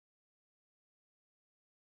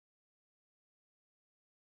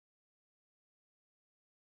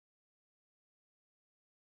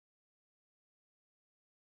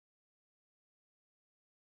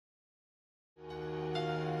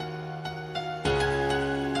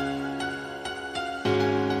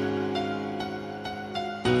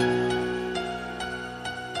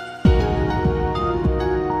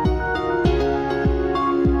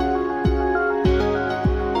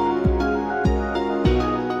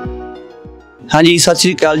हाँ जी, सत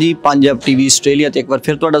श्री अकाल जी। पंजाब टीवी आस्ट्रेलिया ते एक बार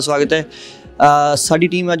फिर तुहाडा स्वागत है। साडी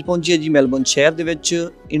टीम अज पहुंची है जी मेलबर्न शहर दे which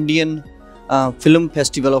Indian film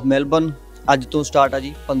festival of Melbourne. अज तो स्टार्ट है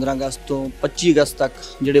जी 15 अगस्त तो 25 अगस्त तक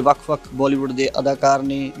जिहड़े वख-वख बॉलीवुड के अदाकार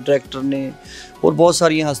ने, डायरैक्टर ने और बहुत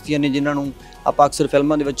सारिया हस्तियां ने जिन्होंने आप अक्सर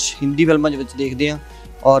फिल्मों के विच, हिंदी फिल्मों के देखते हैं।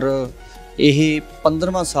 और ये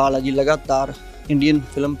 15वां साल है जी लगातार Indian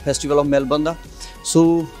film festival of Melbourne का। सो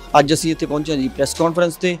अज असीं इत्थे पहुंचे जी प्रैस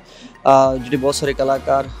कॉन्फ्रेंस से, जिहड़े बहुत सारे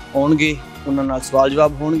कलाकार आउणगे, उन्हां नाल सवाल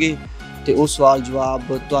जवाब होणगे ते वो सवाल जवाब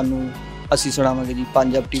तुहानूं असीं सुणावांगे जी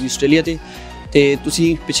पंजाब टीवी आस्ट्रेलिया ते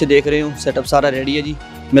तुसीं पिछे देख रहे हो। सैटअप सारा रेडी है जी।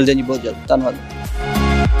 मिलते हैं जी बहुत जल्द। धन्यवाद।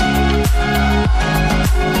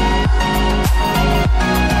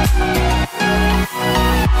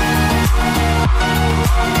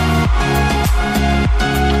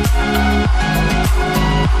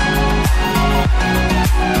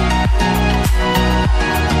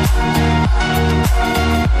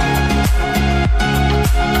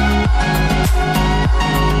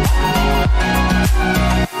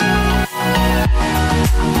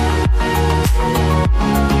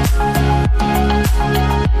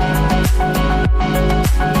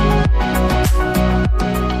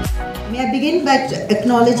 By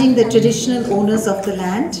acknowledging the traditional owners of the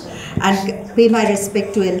land and pay my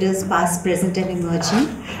respect to elders past, present and emerging.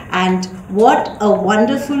 And what a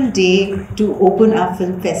wonderful day to open our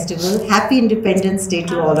film festival. Happy Independence Day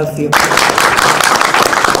to all of you.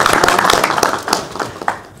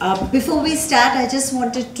 Before we start, I just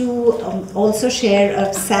wanted to also share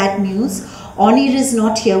a sad news. Aaryan is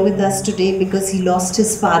not here with us today because he lost his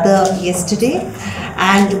father yesterday,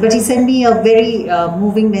 but he sent me a very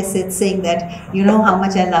moving message saying that, you know, how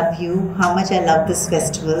much I love you, how much I love this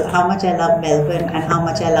festival, how much I love Melbourne and how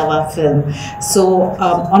much I love our film. So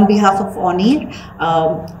on behalf of Aaryan,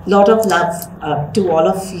 lot of love to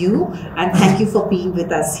all of you, and thank you for being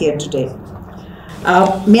with us here today.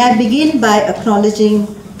 May I begin by acknowledging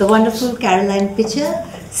the wonderful Caroline Pitcher,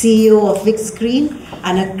 CEO of Vic Screen,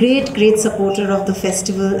 and a great supporter of the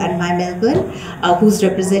festival and My Melbourne, who's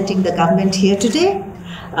representing the government here today.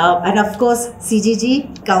 And of course,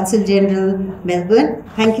 CGG, Council General Melbourne.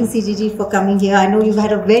 Thank you, CGG, for coming here. I know you've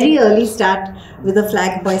had a very early start with the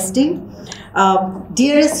flag hoisting.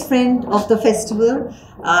 Dearest friend of the festival,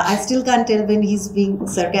 I still can't tell when he's being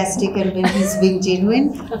sarcastic and when he's being genuine,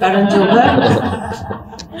 Karan, Johar.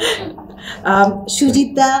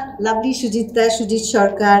 Shujita, lovely Shujita, Shujit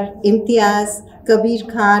Sarkar, Imtiaz, Kabir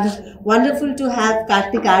Khan. Wonderful to have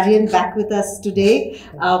Kartik, Aaryan back with us today.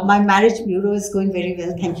 My marriage bureau is going very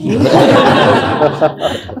well, thank you.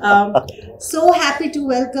 So happy to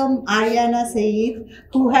welcome Aryana Saeed,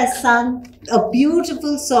 who has sung a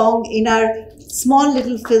beautiful song in our small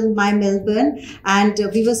little film My Melbourne, and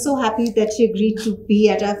we were so happy that she agreed to be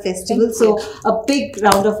at our festival. So a big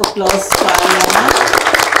round of applause for Aryana.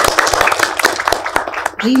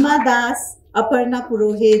 Reema Das, Aparna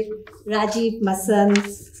Purohit, Rajiv Masand,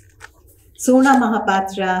 Sona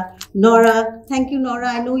Mahapatra, Nora. Thank you, Nora.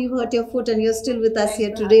 I know you hurt your foot and you're still with us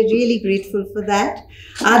here today. Really grateful for that.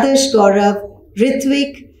 Adarsh Gaurav,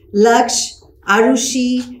 Ritvik, Laksh,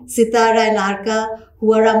 Arushi, Sitara and Arka,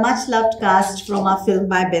 who are a much loved cast from our film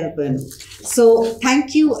My Melbourne. So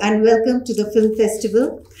thank you and welcome to the film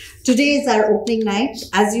festival. Today is our opening night.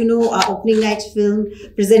 As you know, our opening night film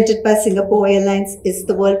presented by Singapore Airlines is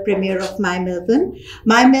the world premiere of My Melbourne.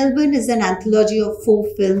 My Melbourne is an anthology of 4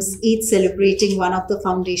 films, each celebrating one of the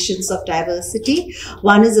foundations of diversity.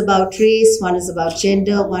 One is about race, one is about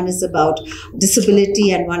gender, one is about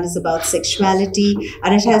disability, and one is about sexuality.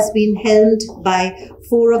 And it has been helmed by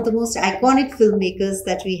 4 of the most iconic filmmakers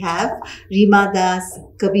that we have, Reema Das,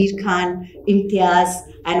 Kabir Khan, Imtiaz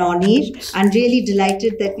and Aaryan. I'm really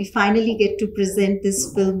delighted that we finally get to present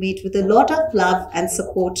this film made with a lot of love and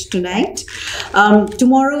support tonight.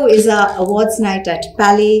 Tomorrow is our awards night at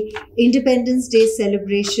Palais, Independence Day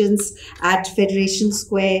celebrations at Federation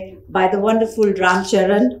Square by the wonderful Ram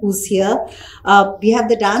Charan, who's here. We have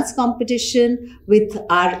the dance competition with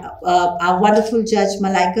our wonderful judge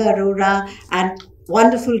Malaika Arora and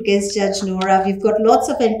wonderful guest judge Nora. We've got lots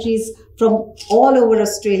of entries from all over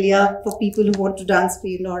Australia for people who want to dance for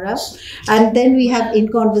you, Nora. And then we have In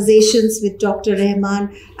Conversations with Dr.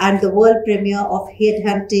 Rahman and the world premiere of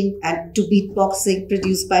Headhunting and To Beatboxing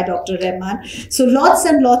produced by Dr. Rahman. So lots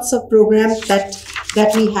and lots of programs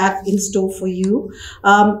that we have in store for you.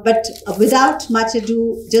 But without much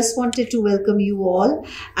ado, just wanted to welcome you all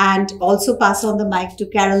and also pass on the mic to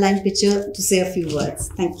Caroline Pitcher to say a few words.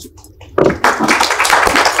 Thank you.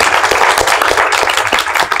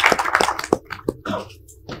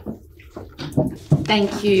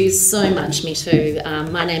 Thank you so much, Mitu.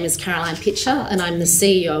 My name is Caroline Pitcher and I'm the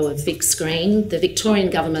CEO of Vic Screen, the Victorian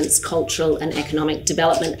Government's cultural and economic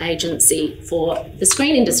development agency for the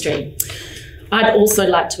screen industry. I'd also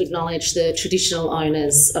like to acknowledge the traditional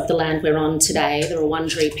owners of the land we're on today, the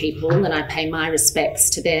Wurundjeri people, and I pay my respects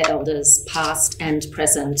to their elders, past and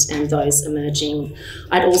present, and those emerging.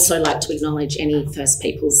 I'd also like to acknowledge any First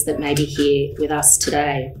Peoples that may be here with us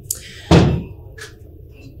today.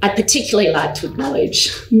 I'd particularly like to acknowledge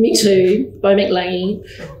Mitu Bo-McLean,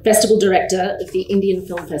 Festival Director of the Indian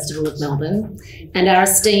Film Festival of Melbourne, and our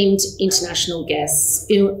esteemed international guests,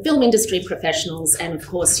 film industry professionals, and of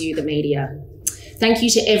course you, the media. Thank you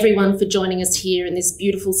to everyone for joining us here in this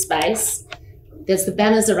beautiful space. The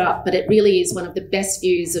banners are up, but it really is one of the best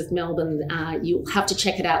views of Melbourne. You'll have to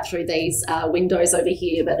check it out through these windows over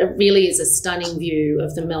here, but it really is a stunning view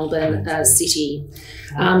of the Melbourne city.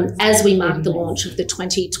 As we mark the launch of the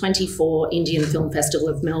 2024 Indian Film Festival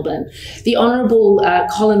of Melbourne, the Honourable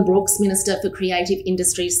Colin Brooks, Minister for Creative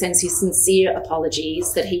Industries, sends his sincere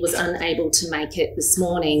apologies that he was unable to make it this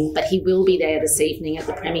morning, but he will be there this evening at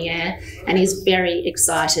the premiere and is very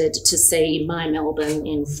excited to see My Melbourne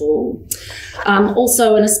in full.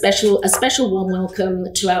 Also, a special warm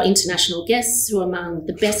welcome to our international guests who are among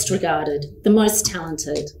the best regarded, the most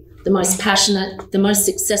talented, the most passionate, the most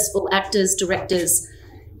successful actors, directors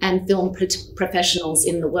and film professionals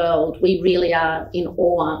in the world. We really are in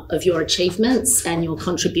awe of your achievements and your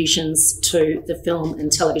contributions to the film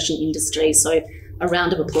and television industry. So a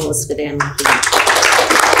round of applause for them.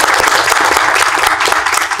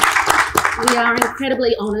 We are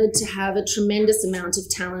incredibly honoured to have a tremendous amount of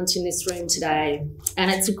talent in this room today, and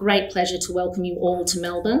it's a great pleasure to welcome you all to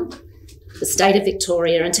Melbourne, the state of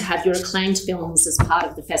Victoria, and to have your acclaimed films as part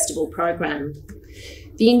of the festival program.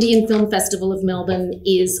 The Indian Film Festival of Melbourne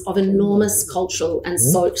is of enormous cultural and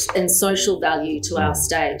social value to our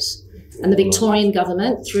state, and the Victorian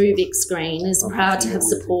Government, through Vic Screen, is proud to have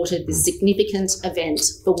supported this significant event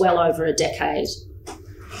for well over a decade.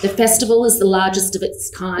 The festival is the largest of its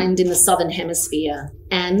kind in the Southern Hemisphere,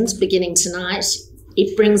 and beginning tonight,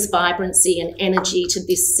 it brings vibrancy and energy to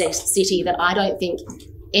this city that I don't think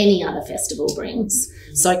any other festival brings.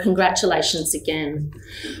 So congratulations again.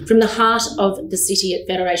 From the heart of the city at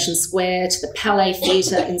Federation Square to the Palais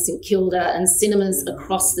Theatre in St Kilda and cinemas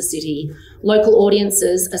across the city, local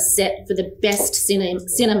audiences are set for the best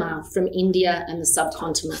cinema from India and the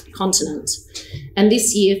subcontinent. And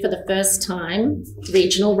this year, for the first time,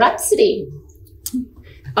 Regional Rhapsody.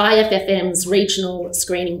 IFFM's regional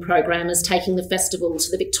screening program is taking the festival to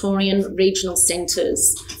the Victorian regional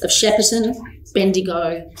centres of Shepparton,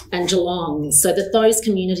 Bendigo and Geelong, so that those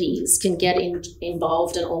communities can get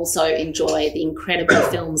involved and also enjoy the incredible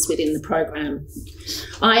films within the program.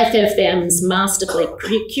 IFFM's masterfully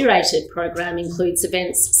curated program includes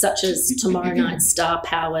events such as tomorrow night's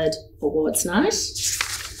star-powered awards night,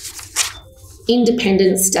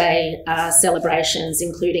 Independence Day celebrations,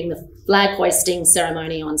 including the flag hoisting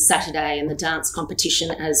ceremony on Saturday and the dance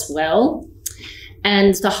competition as well,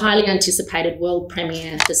 and the highly anticipated world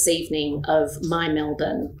premiere this evening of My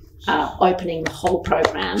Melbourne, opening the whole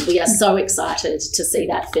program. We are so excited to see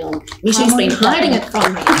that film. Mitu's been hiding it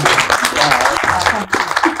from me.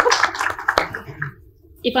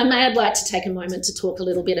 If I may, I'd like to take a moment to talk a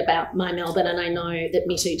little bit about My Melbourne, and I know that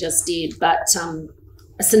Mitu just did, but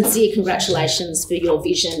a sincere congratulations for your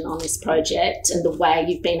vision on this project and the way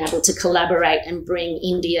you've been able to collaborate and bring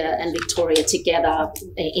India and Victoria together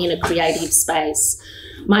in a creative space.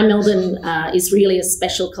 My Melbourne is really a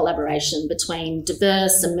special collaboration between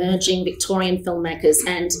diverse, emerging Victorian filmmakers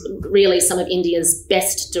and really some of India's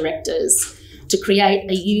best directors to create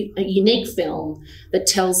a unique film that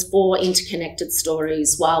tells 4 interconnected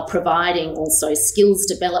stories while providing also skills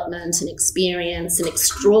development and experience and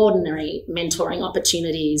extraordinary mentoring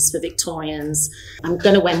opportunities for Victorians. I'm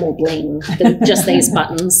going to wear more bling than just these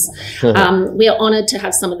buttons. We are honoured to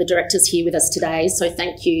have some of the directors here with us today, so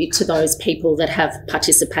thank you to those people that have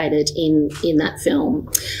participated in that film.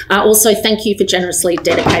 Also, thank you for generously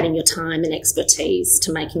dedicating your time and expertise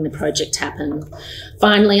to making the project happen.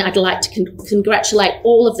 Finally, I'd like to congratulate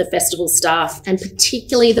all of the festival staff and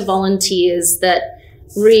particularly the volunteers that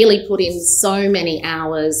really put in so many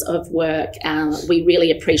hours of work. We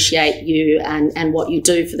really appreciate you and what you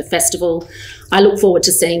do for the festival. I look forward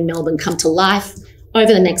to seeing Melbourne come to life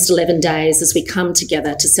over the next 11 days as we come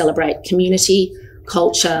together to celebrate community,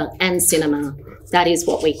 culture and cinema. That is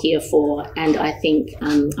what we're here for, and I think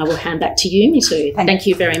I will hand back to you, Mitu. Thank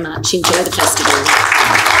you very much. Enjoy the festival.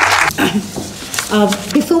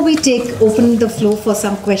 Before we open the floor for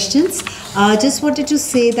some questions, just wanted to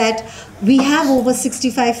say that we have over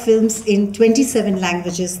 65 films in 27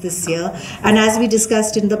 languages this year. And as we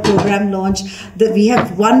discussed in the program launch, we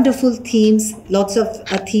have wonderful themes, lots of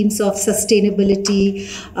themes of sustainability,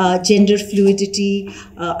 gender fluidity,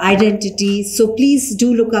 identity. So please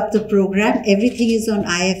do look up the program. Everything is on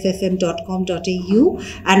iffm.com.au,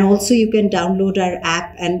 and also you can download our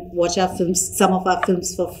app and watch our films, some of our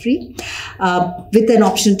films for free, with an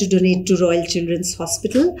option to donate to Royal Children's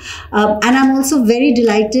Hospital. And I'm also very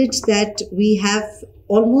delighted that we have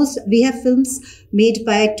films made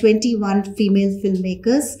by 21 female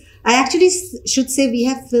filmmakers. I actually should say we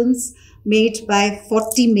have films made by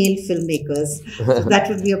 40 male filmmakers. So that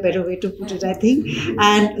would be a better way to put it, I think.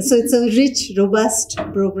 And so it's a rich, robust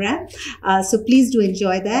program. So please do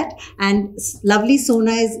enjoy that. And lovely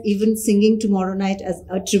Sona is even singing tomorrow night as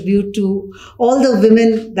a tribute to all the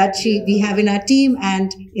women that we have in our team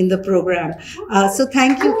and in the program. So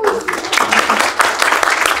thank you.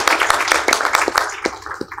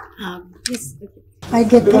 Yes. I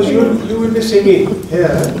get because you will be singing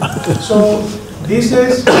here. So these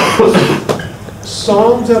days,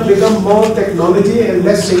 songs have become more technology and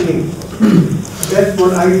less singing. That's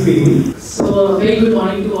what I feel. So, very good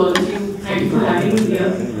morning to all of you. Thank you for having me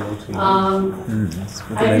here.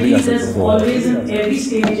 I believe there's always in every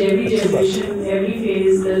stage, every generation, every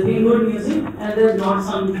phase, there's been good music and there's not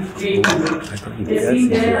some great music. It's been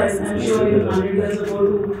there, I'm sure, even 100 years ago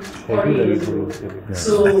to 40 years ago.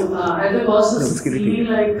 So, at the cost of feeling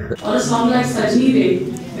like, or a song like Sajni Re,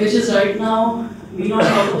 which is right now being on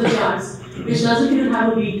top of the charts, which doesn't even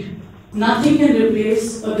have a beat. Nothing can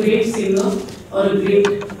replace a great singer or a great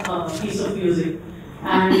piece of music.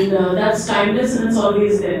 And that's timeless and it's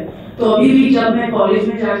always there. तो अभी भी जब मैं college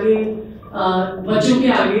में जाके बच्चों के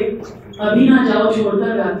आगे अभी ना जाओ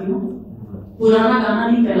छोड़कर गाती हूँ, पुराना गाना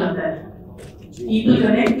नहीं कहलाता है. People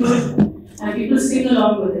connect to it and people sing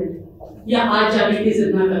along with it. या आज जाने की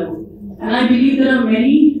जिद ना करो. And I believe there are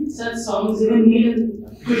many such songs even made in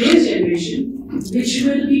today's generation which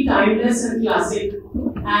will be timeless and classic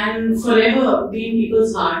and forever be in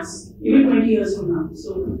people's hearts, even 20 years from now.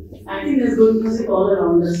 So I think there's good music all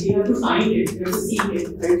around us. You have to find it, you have to seek it.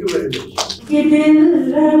 Thank you very much.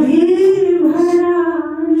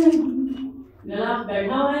 गला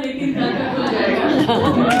बैठा हुआ है लेकिन कल तक खुल जाएगा.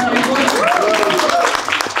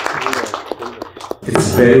 It's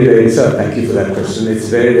very, very, sir, thank you for that question. It's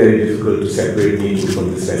very, very difficult to separate Neetu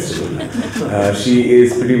from this festival. She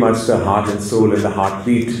is pretty much the heart and soul and the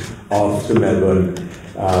heartbeat of the Melbourne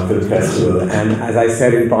Film Festival. And as I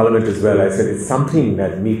said in Parliament as well, I said it's something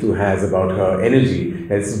that Neetu has about her energy.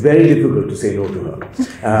 It's very difficult to say no to her.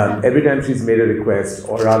 Every time she's made a request,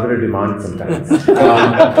 or rather a demand sometimes,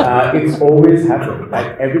 it's always happened.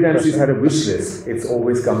 Like every time she's had a wish list, it's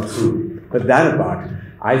always come through. But that apart,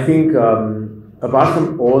 I think apart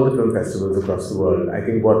from all the film festivals across the world, I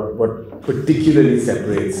think what particularly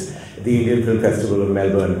separates the Indian Film Festival of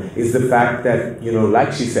Melbourne is the fact that, you know,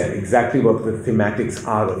 like she said, exactly what the thematics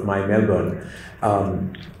are of My Melbourne.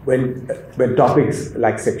 When topics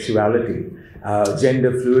like sexuality,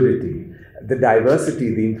 gender fluidity, the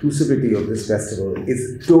diversity, the inclusivity of this festival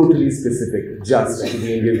is totally specific just to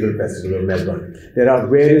the Indian Film Festival of Melbourne. There are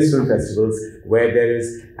various film festivals where there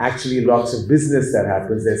is actually lots of business that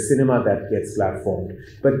happens, there's cinema that gets platformed,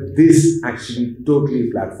 but this actually totally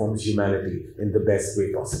platforms humanity in the best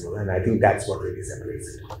way possible, and I think that's what really separates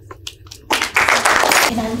it.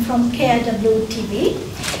 And I'm from KRW TV,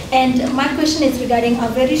 and my question is regarding a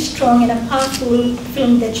very strong and a powerful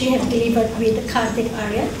film that you have delivered with Kartik,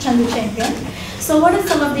 Aaryan, Chandu Champion. So what are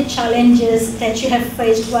some of the challenges that you have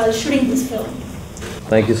faced while shooting this film?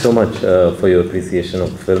 Thank you so much for your appreciation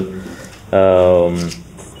of the film.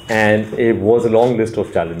 And it was a long list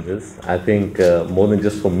of challenges. I think more than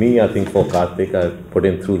just for me, I think for Kartik, I put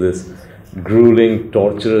him through this grueling,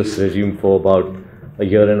 torturous regime for about a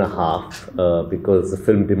year and a half because the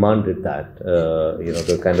film demanded that, you know,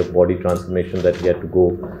 the kind of body transformation that he had to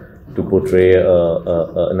go to portray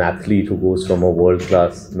an athlete who goes from a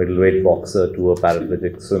world-class middleweight boxer to a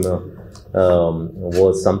paralympic swimmer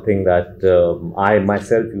was something that I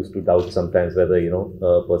myself used to doubt sometimes whether, you know,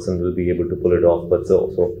 a person will be able to pull it off. But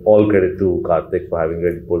so all credit to Kartik for having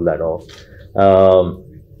really pulled that off.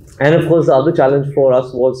 And of course, the other challenge for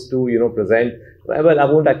us was to, you know, present. Well, I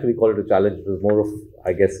won't actually call it a challenge. It was more of,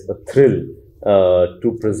 I guess, a thrill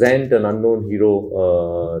to present an unknown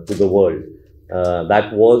hero to the world.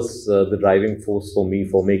 That was the driving force for me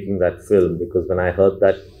for making that film, because when I heard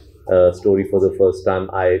that story for the first time,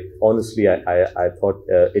 I honestly thought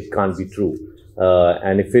it can't be true.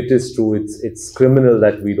 And if it is true, it's criminal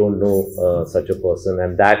that we don't know such a person,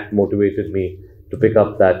 and that motivated me to pick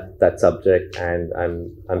up that subject, and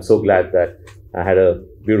I'm so glad that I had a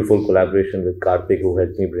beautiful collaboration with Kartik, who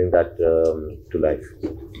helped me bring that to life.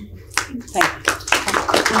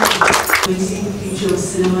 Raising the future of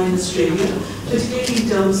cinema in Australia, particularly in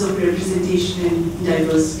terms of representation and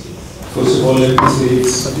diversity? First of all, let me say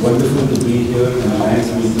it's wonderful to be here, and thanks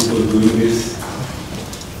people for doing this.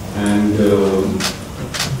 And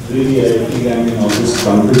really, I think I'm in August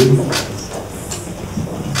company.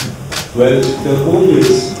 Well, the hope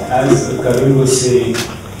is, as Karan was saying,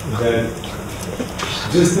 that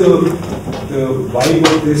just the vibe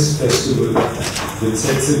of this festival, which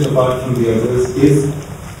sets it apart from the others, is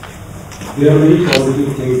there are many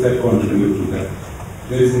positive things that contribute to that.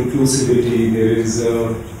 There is inclusivity, there is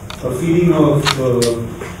a feeling of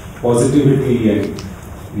positivity and,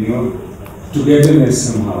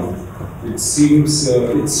 togetherness somehow. It seems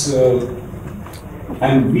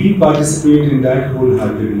and we participate in that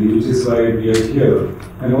wholeheartedly, which is why we are here.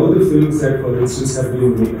 And all the films that, for instance, have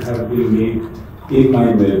been made in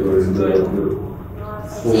my Melbourne, the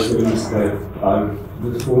 4 films that are,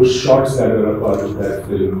 the 4 shots that are a part of that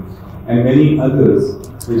film, and many others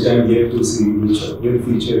which I am yet to see, which will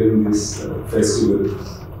feature in this festival,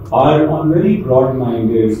 are on very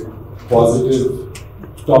broad-minded, positive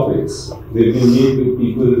topics. They've been made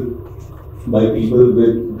by people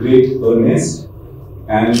with great earnest,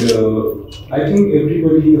 and I think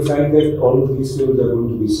everybody, the fact that all of these films are going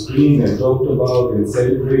to be screened and talked about and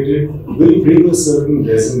celebrated, will bring a certain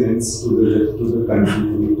resonance to the country,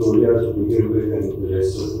 to Victoria to begin with, and to the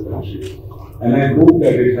rest of the country. And I hope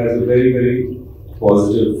that it has a very, very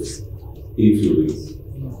positive influence.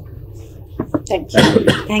 Thank you.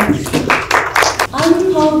 Thank you. I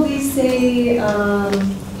would probably say,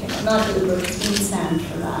 not really good, sand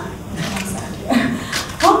for that. Not sand.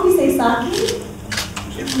 How do we say sake?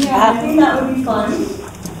 Yeah, I think that would be fun.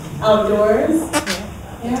 Outdoors.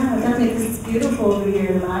 Yeah, that makes it beautiful over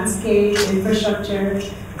here. Landscape, infrastructure. So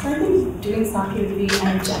I think doing sake would be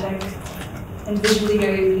energetic and visually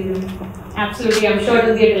very appealing. Absolutely, I'm sure it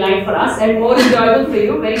will be a delight for us and more enjoyable for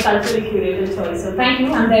you. Very culturally curated choice. So thank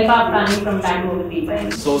you. I'm Deepa Prani from Bangalore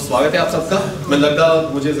with So स्वागत है आप सबका. मुझे लगता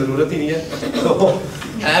मुझे ज़रूरत ही नहीं है.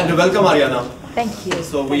 And welcome Aryana. Thank you.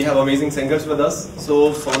 So we have amazing singers with us.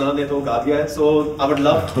 So Sona ने तो गा दिया है. So I would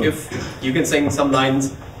love if you can sing some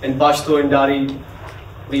lines in Pashto and Dari,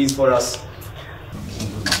 please, for us.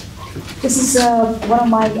 This is one of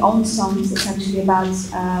my own songs. It's actually about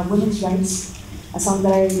women's rights. A song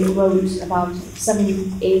that I wrote about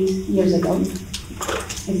 7-8 years ago.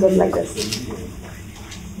 It goes like this.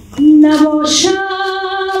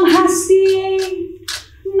 Nabosham hasti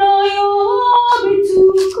noyo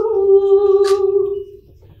bituku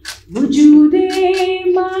wujude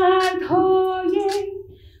madhoye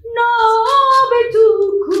no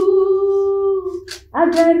bituku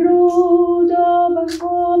agar rodo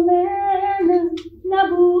bakomena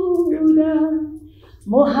nabuda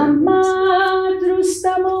Muhammad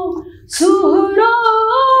Rustamo Suhro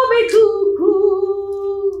Bituku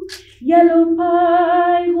Yellow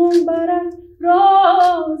Pie Humbarat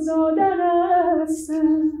Rozo Darasta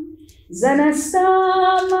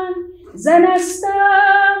Zanastaman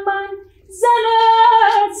Zanastaman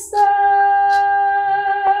Zanasta.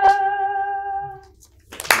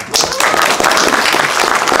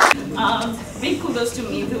 Big kudos to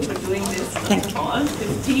me for doing this all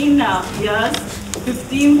 15 years,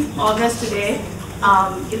 15th August today.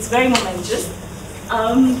 It's very momentous.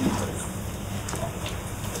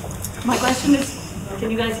 My question is,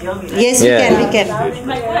 can you guys hear me? Right? Yes, we can.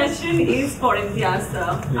 My question is for Imtiaz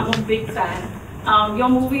sir. I'm a big fan. Your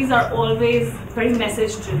movies are always very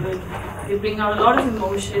message driven. They bring out a lot of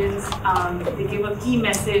emotions. They give a key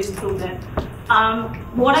message through them.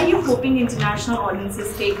 What are you hoping international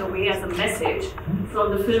audiences take away as a message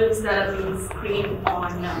from the films that are being screened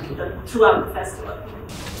on throughout the festival?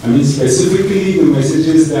 I mean, specifically the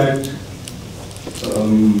messages that,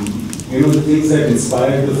 the things that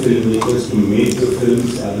inspire the filmmakers to make the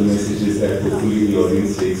films are the messages that hopefully the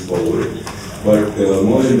audience takes forward. But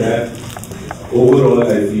more than that, overall,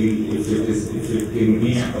 I feel if it can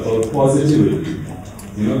be about positivity,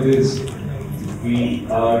 we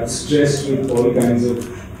are stressed with all kinds of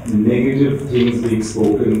negative things being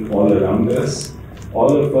spoken all around us.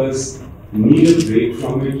 All of us need a break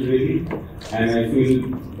from it, really, and I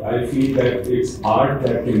feel that it's art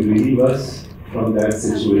that can relieve us from that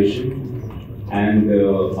situation, and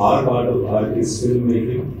our part of art is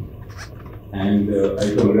filmmaking, and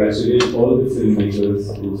I congratulate all the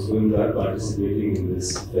filmmakers whose films are participating in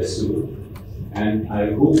this festival, and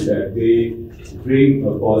I hope that they bring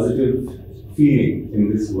a positive feeling in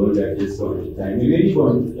this world at this point of time, in any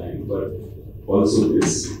point of time, but also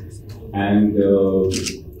this. And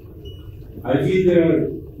I feel there are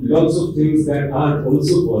lots of things that are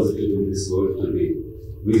also positive in this world today,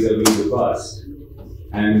 vis-a-vis the past.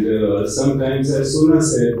 And sometimes, as Sona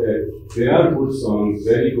said, that there are good songs,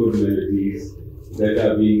 very good melodies that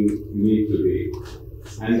are being made today.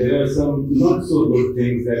 And there are some not so good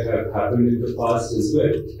things that have happened in the past as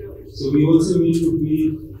well. So we also need to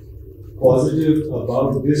be positive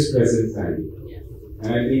about this present time.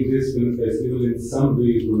 And I think this film festival in some way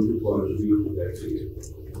is going to contribute to that field.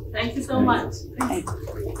 Thank you so much.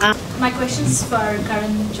 My question is for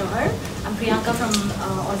Karan and Johar. I'm Priyanka from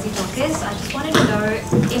Aussie Talkies. I just wanted to know,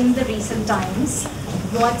 in the recent times,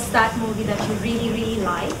 what's that movie that you really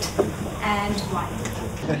liked and why?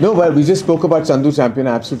 No, well, we just spoke about Chandu Champion.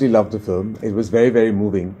 I absolutely loved the film. It was very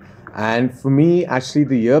moving. And for me, actually,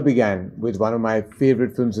 the year began with one of my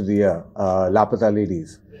favorite films of the year, Lapata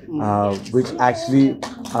Ladies, which actually,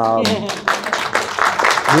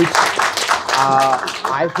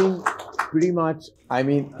 I think pretty much, I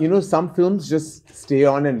mean, you know, some films just stay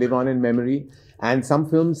on and live on in memory. And some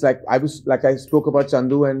films, like I spoke about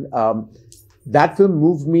Chandu, and that film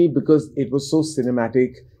moved me because it was so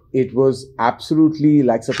cinematic. It was absolutely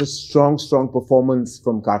like such a strong performance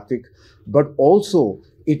from Kartik. But also,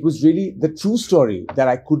 it was really the true story that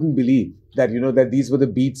I couldn't believe that, you know, that these were the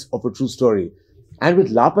beats of a true story. And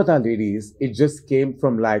with Lapata Ladies, it just came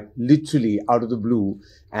from like literally out of the blue.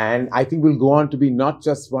 And I think will go on to be not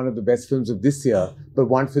just one of the best films of this year, but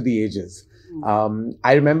one for the ages.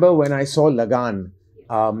 I remember when I saw Lagan,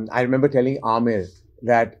 I remember telling Amir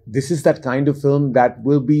that this is that kind of film that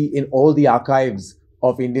will be in all the archives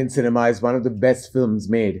of Indian cinema as one of the best films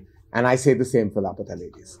made. And I say the same for Lapata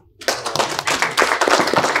Ladies.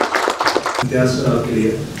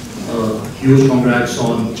 Huge congrats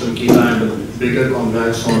on Chamkila and bigger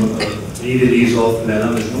congrats on re-release of Laila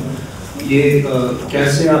Majnu. ये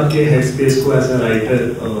कैसे आपके headspace को as a writer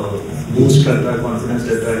boost करता है, confidence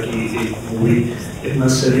देता है कि एक movie इतना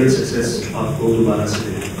serial success आपको दोबारा से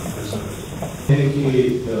दे? है कि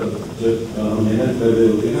जब मेहनत कर रहे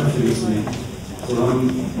होते हैं ना फिल्म में, तो हम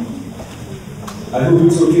I hope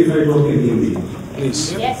it's okay if I talk in Hindi. Please.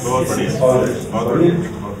 Yes. All right.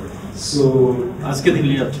 So आज के दिन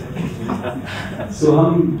लिया So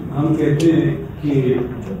हम कहते हैं कि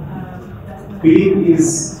pain is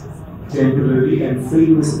temporary and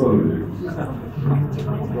film is permanent.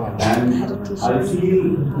 And I feel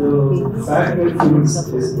the fact that film is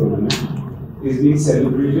permanent is being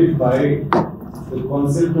celebrated by the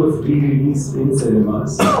concept of re-release in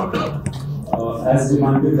cinemas as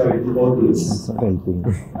demanded by the audience. I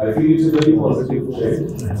feel it's a very positive trend,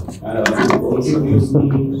 and it also gives me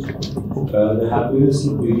the happiness to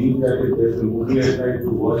believe that if there's a movie I try to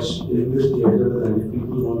watch in the theater and if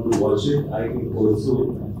people want to watch it, I can also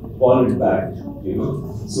call it back, you know.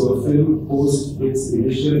 So a film post its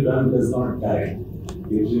initial run does not die.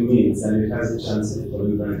 It remains and it has a chance of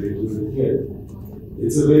coming back into the theater.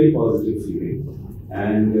 It's a very positive feeling.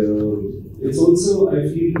 And it's also, I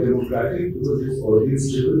feel, democratic because it's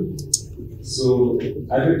audience driven. So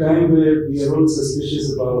at a time where we are all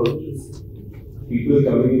suspicious about people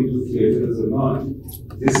coming into theaters or not,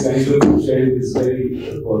 this kind of trend is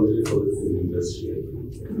very positive for the film industry.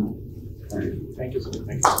 Thank you. Thank you, sir.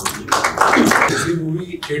 Thank you. This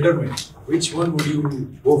movie theater mein, which one would you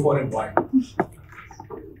go for and why?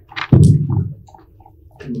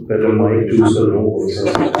 Better my choose or no also.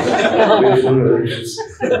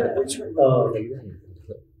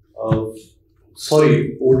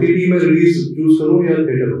 Sorry, OTT में release choose करूँ या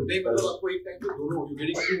theater में? नहीं, मतलब आपको एक time पे दोनों, you're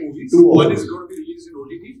getting two movies. One is going to be released in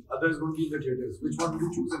OTT, other is going to be in the theaters. Which one would you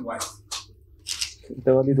choose and why?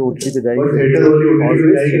 theater वाली तो OTT पे जाएगी. But theater वाली OTT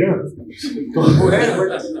पे जाएगी ना? वो है,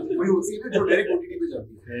 but वही होती है ना जो direct OTT पे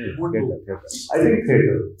जाती है. I think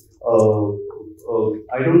theater.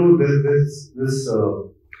 I don't know this.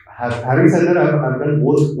 Having said that, I've done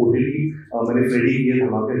both OTT. मैंने Fatehi किए,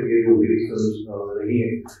 धमाके किए, जो OTT films रही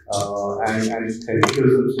हैं, and theatrical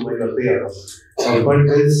films तो मैं करते आ रहा हूँ. But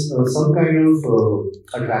there's some kind of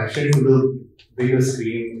attraction to the bigger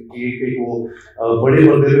screen. एक वो बड़े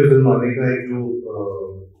पर्दे पे फिल्म आने का एक जो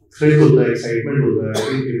thrill होता है, excitement होता है. I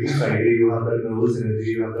think every Friday you have that nervous energy,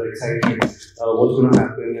 you have that excitement. What's going to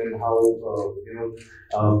happen and how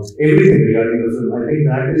everything regarding the film. I think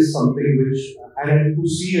that is something which, and to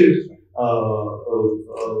see it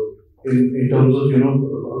in terms of a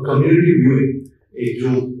community viewing, एक जो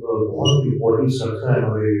बहुत important structure है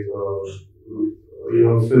हमारे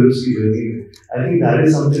films की journey में. I think that is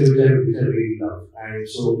something which I really love, and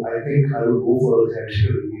so I think I would go for a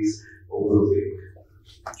theatrical release over the day.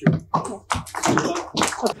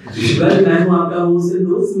 Well, मैं हूँ आपका host and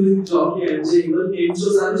host who is jockey and jingle game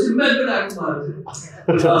shows are just Melbourne act मारते हैं।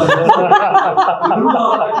 I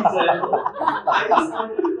just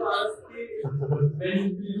wanted to ask when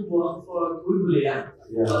you work for Bulbulia,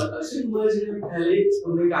 Akshay Kumar जी ने पहले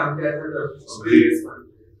उन्हें काम किया था तब various one.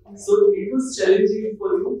 So it was challenging for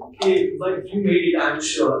you, but you made it, I'm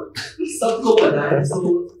sure. सबको पता है. So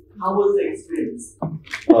how was the experience?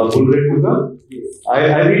 Bulbulia? Yes. I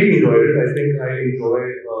really enjoyed it. I think I enjoy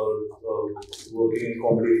working in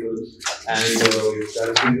comedy films, and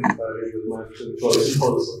that's been with my film choices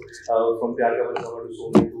also. From Pyar Ka Banjama to So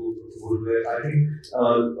Me to Bulbulia. I think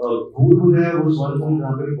Bulbulia was one film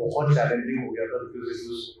जहाँ पे बहुत challenging हो गया था because it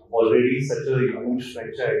was already such a huge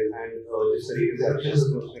franchise, and जिस तरीके से अक्षय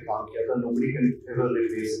से उसने काम किया था, nobody can ever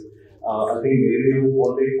replace it. I think मेरे लिए वो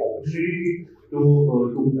बहुत एक opportunity to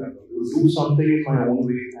do something in my own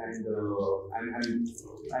way, and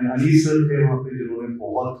Anis sir थे वहाँ पे जिन्होंने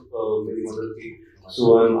बहुत मेरी मदद की, so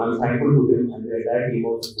I'm thankful to them and the entire team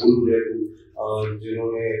of Bulbulia too,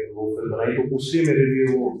 जिन्होंने वो फिल्म बनाई, तो उससे मेरे लिए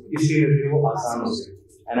वो आसान हो गया,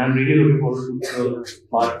 and I'm really looking forward to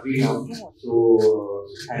part 3 now. So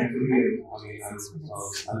thankfully, I mean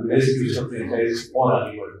I'm blessed to have franchise और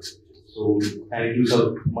आगे बढ़, so thank you sir,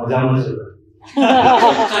 मजा चल रहा है.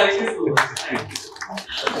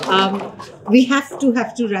 We have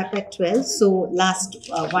to wrap at 12. So last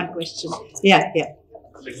one question. Yeah.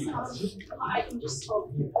 I can just talk.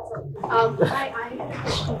 I had a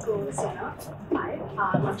question for Sona. Hi,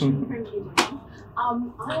 watching from K-drama. I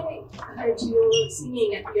heard you singing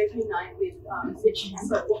at the opening night with Mitch.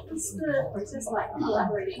 So what was the process like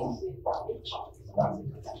collaborating with Mitch?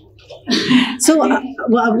 So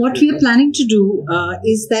what we are planning to do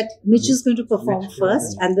is that Mitch is going to perform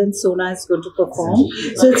first, and then Sona is going to perform.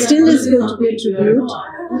 So it still is going to be a tribute.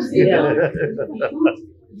 Yeah.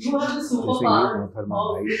 You are the superpower of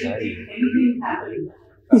making anything happen.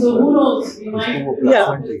 So who knows? We might do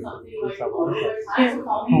something like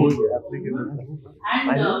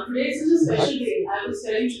and today is a special day. I was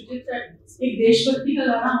telling Shujit that एक देशभक्ति का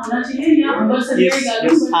गाना होना चाहिए या अंबर सरिया के गाने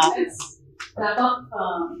को wrap up.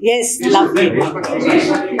 Yes, lovely.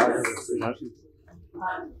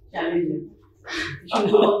 Challenging.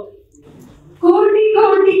 कोटि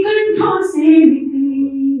कोटि कंठों से निकली,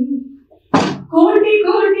 कोटि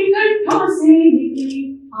कोटि कंठों से निकली,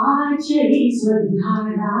 आज यही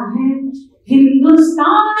स्वरधारा है,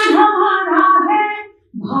 हिंदुस्तान हमारा है,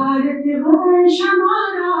 भारतवर्ष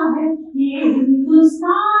हमारा है, ये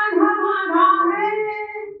हिंदुस्तान हमारा है.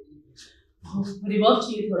 Reverb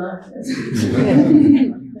चाहिए थोड़ा.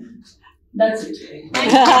 That's it.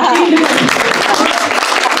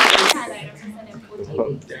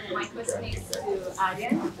 My question is to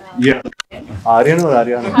Aaryan. Yeah. Aaryan or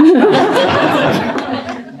Aaryan?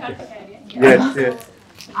 Yes.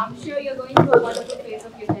 I'm sure you're going through a wonderful phase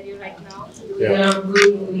of your career right now. Yeah,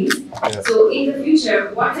 good movies. Yeah. So in the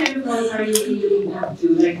future, what kind of roles are you looking up to?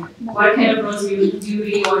 Like, what kind of roles do you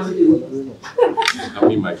really want to do? How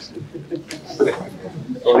many mics?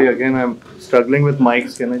 Sorry, again, I'm struggling with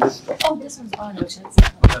mics. Can I just... Oh, this one's on.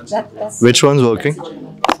 Which one's working?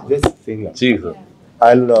 This thing. Jesus.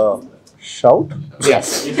 I'll shout?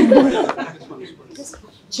 Yes. Just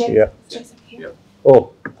check. Yeah.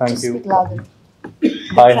 Oh, thank you. Speak louder.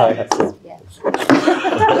 Hi. Yeah.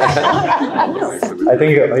 I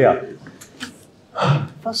think, yeah.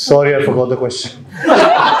 Sorry, I forgot the question. I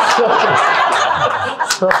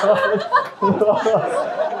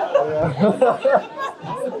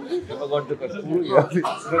forgot the question.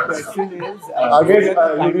 The question is... again,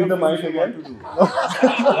 you need the mic again?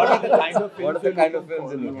 What are the kind of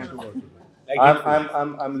films you want to work with?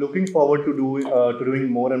 I'm looking forward to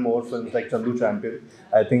doing more and more films like Chandu Champion.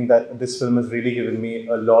 I think that this film has really given me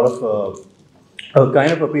a lot of a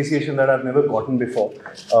kind of appreciation that I've never gotten before.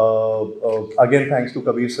 Again, thanks to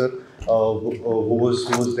Kabir sir, who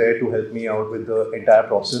was there to help me out with the entire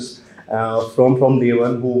process. From day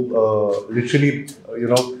one, who literally,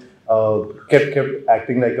 kept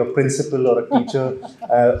acting like a principal or a teacher.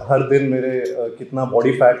 हर दिन मेरे कितना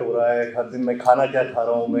body fat हो रहा है, हर दिन मैं खाना क्या खा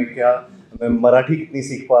रहा हूँ, मैं मराठी कितनी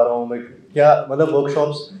सीख पा रहा हूँ, मैं क्या मतलब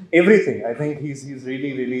workshops, everything. I think he's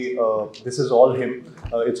really this is all him.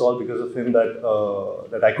 It's all because of him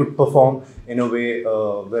that I could perform in a way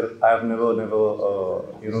where I have never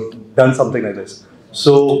done something like this.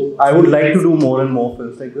 So I would like to do more and more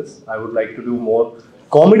films like this. I would like to do more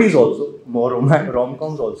comedies also, more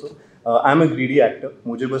rom-coms also. I'm a greedy actor.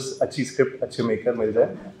 मुझे बस अच्छी script, अच्छे maker मिल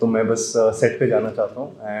जाए, तो मैं बस set पे जाना चाहता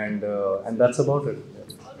हूँ, and that's about it.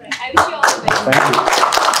 I wish you all the best. Thank you.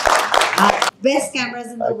 best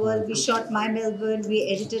cameras in the world. We shot my Melbourne, we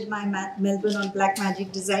edited my Melbourne on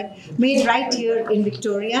Blackmagic Design, made right here in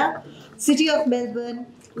Victoria. City of Melbourne,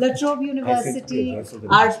 La Trobe University,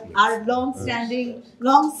 our long-standing,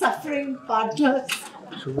 long-suffering partners.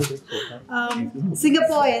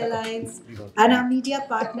 Singapore Airlines, and our media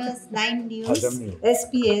partners 9 News,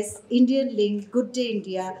 SPS, Indian Link, Good Day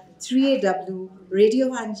India, 3AW, Radio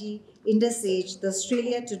Hanji, Indus Age, The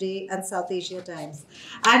Australia Today, and South Asia Times.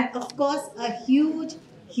 And of course, a huge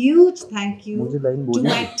thank you to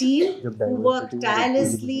my team who worked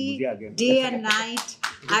tirelessly day and night.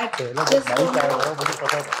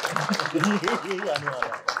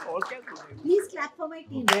 Please clap for my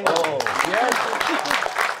team.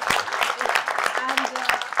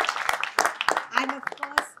 And of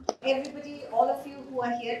course, everybody, all of you who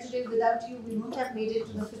are here today, without you, we wouldn't have made it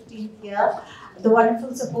to the 15th year. The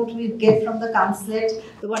wonderful support we get from the consulate,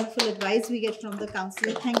 the wonderful advice we get from the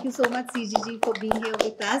consulate. Thank you so much, CGG, for being here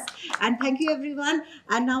with us. And thank you, everyone.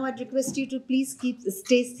 And now I'd request you to please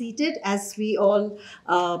stay seated as we all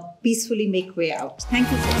peacefully make way out. Thank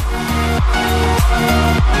you so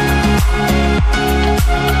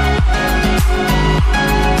much.